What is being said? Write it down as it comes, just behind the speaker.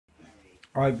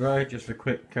Hi bro, just a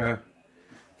quick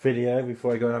video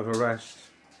before I go and have a rest.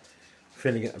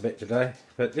 Feeling it a bit today,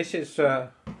 but this is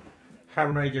Ham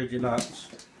Radio Deluxe,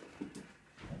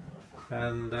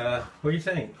 and what do you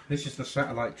think? This is the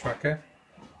satellite tracker.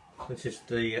 This is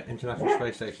the International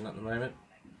Space Station at the moment.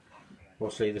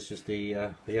 We'll see. This is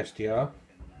the SDR,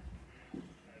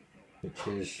 which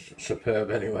is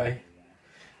superb anyway.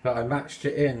 But I matched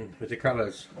it in with the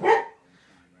colours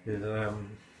with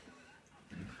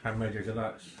Ham Radio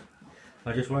Deluxe.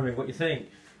 I'm just wondering what you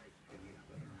think.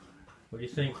 What do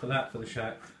you think for that for the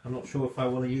shack? I'm not sure if I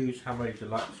want to use Ham Radio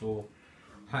Deluxe or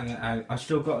hang it out. I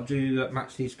still got to do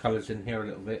match these colours in here a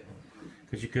little bit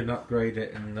because you can upgrade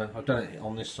it, and I've done it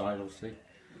on this side obviously.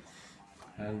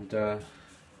 And but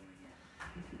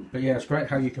yeah, it's great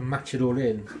how you can match it all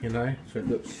in, you know, so it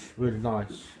looks really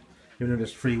nice. Even though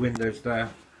there's 3 windows there,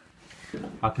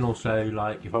 I can also,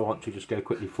 like, if I want to, just go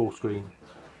quickly full screen.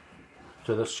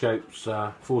 So the scope's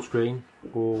full screen,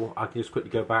 or I can just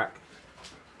quickly go back.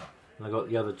 And I got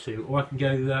the other 2, or I can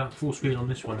go full screen on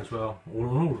this one as well, or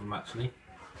on all of them actually.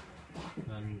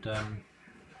 And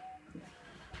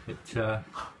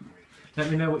let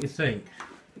me know what you think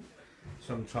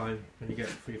sometime when you get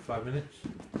 3 or 5 minutes.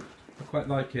 I quite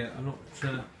like it. I'm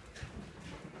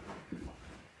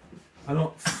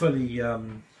not fully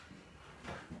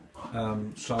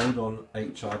sold on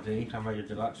HRD, Ham Radio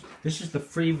Deluxe. This is the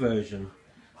free version.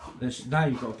 Now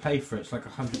you've got to pay for it. It's like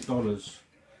 $100,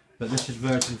 but this is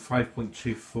version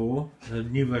 5.24. The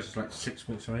new version is like 6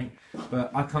 something. But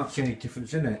I can't see any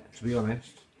difference in it, to be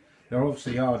honest. There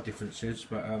obviously are differences,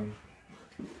 but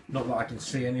not that I can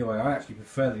see anyway. I actually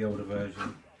prefer the older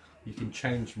version. You can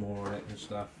change more on it and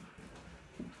stuff.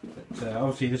 But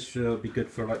obviously this will be good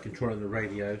for like controlling the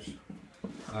radios,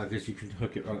 because you can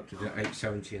hook it right up to the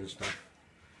 870 and stuff.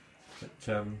 But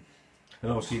and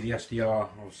obviously the SDR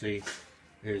obviously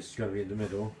is going to be in the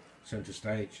middle, centre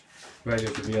stage.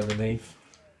 Radios will be underneath,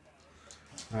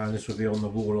 and this will be on the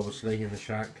wall obviously in the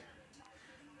shack.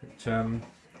 But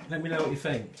let me know what you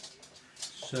think.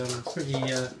 So pretty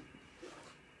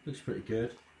looks pretty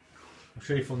good. I'll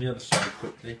show you from the other side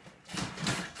quickly.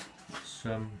 It's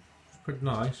pretty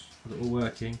nice, with it all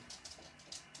working.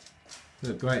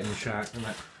 Look great in the shack, doesn't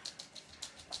it?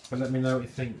 But let me know what you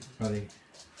think, buddy.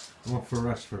 I'm off for a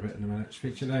rest for a bit in a minute.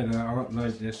 Speak to you later. I'll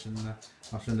upload this and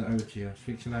I'll send it over to you.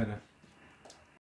 Speak to you later.